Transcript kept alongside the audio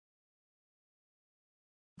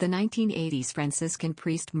The 1980s Franciscan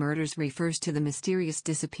Priest Murders refers to the mysterious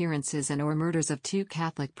disappearances and/or murders of two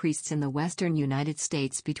Catholic priests in the western United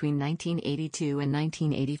States between 1982 and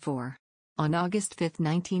 1984. On August 5,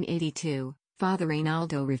 1982, Father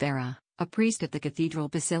Reynaldo Rivera, a priest at the Cathedral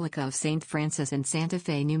Basilica of St. Francis in Santa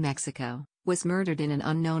Fe, New Mexico, was murdered in an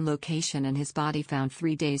unknown location and his body found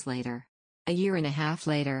 3 days later. A year and a half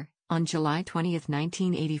later, on July 20,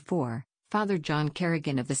 1984, Father John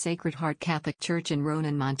Kerrigan of the Sacred Heart Catholic Church in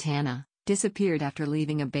Ronan, Montana, disappeared after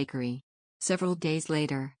leaving a bakery. Several days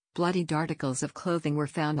later, bloodied articles of clothing were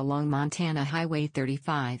found along Montana Highway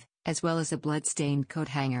 35, as well as a blood-stained coat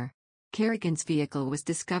hanger. Kerrigan's vehicle was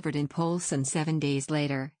discovered in Polson 7 days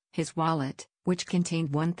later. His wallet, which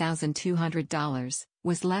contained $1,200,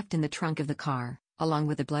 was left in the trunk of the car, along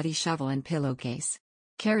with a bloody shovel and pillowcase.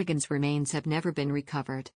 Kerrigan's remains have never been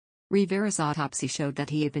recovered. Rivera's autopsy showed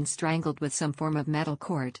that he had been strangled with some form of metal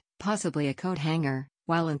cord, possibly a coat hanger,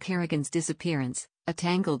 while in Kerrigan's disappearance, a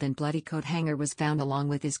tangled and bloody coat hanger was found along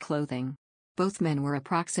with his clothing. Both men were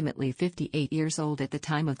approximately 58 years old at the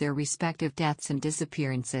time of their respective deaths and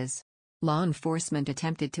disappearances. Law enforcement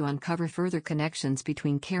attempted to uncover further connections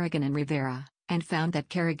between Kerrigan and Rivera, and found that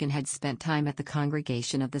Kerrigan had spent time at the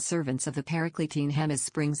Congregation of the Servants of the Paracletine Hemis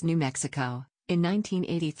Springs, New Mexico, in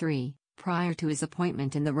 1983. Prior to his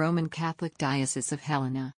appointment in the Roman Catholic Diocese of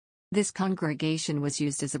Helena. This congregation was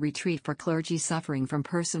used as a retreat for clergy suffering from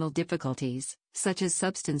personal difficulties, such as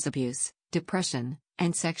substance abuse, depression,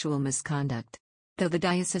 and sexual misconduct. Though the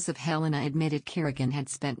Diocese of Helena admitted Kerrigan had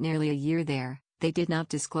spent nearly a year there, they did not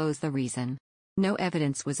disclose the reason. No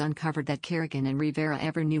evidence was uncovered that Kerrigan and Rivera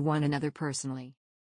ever knew one another personally.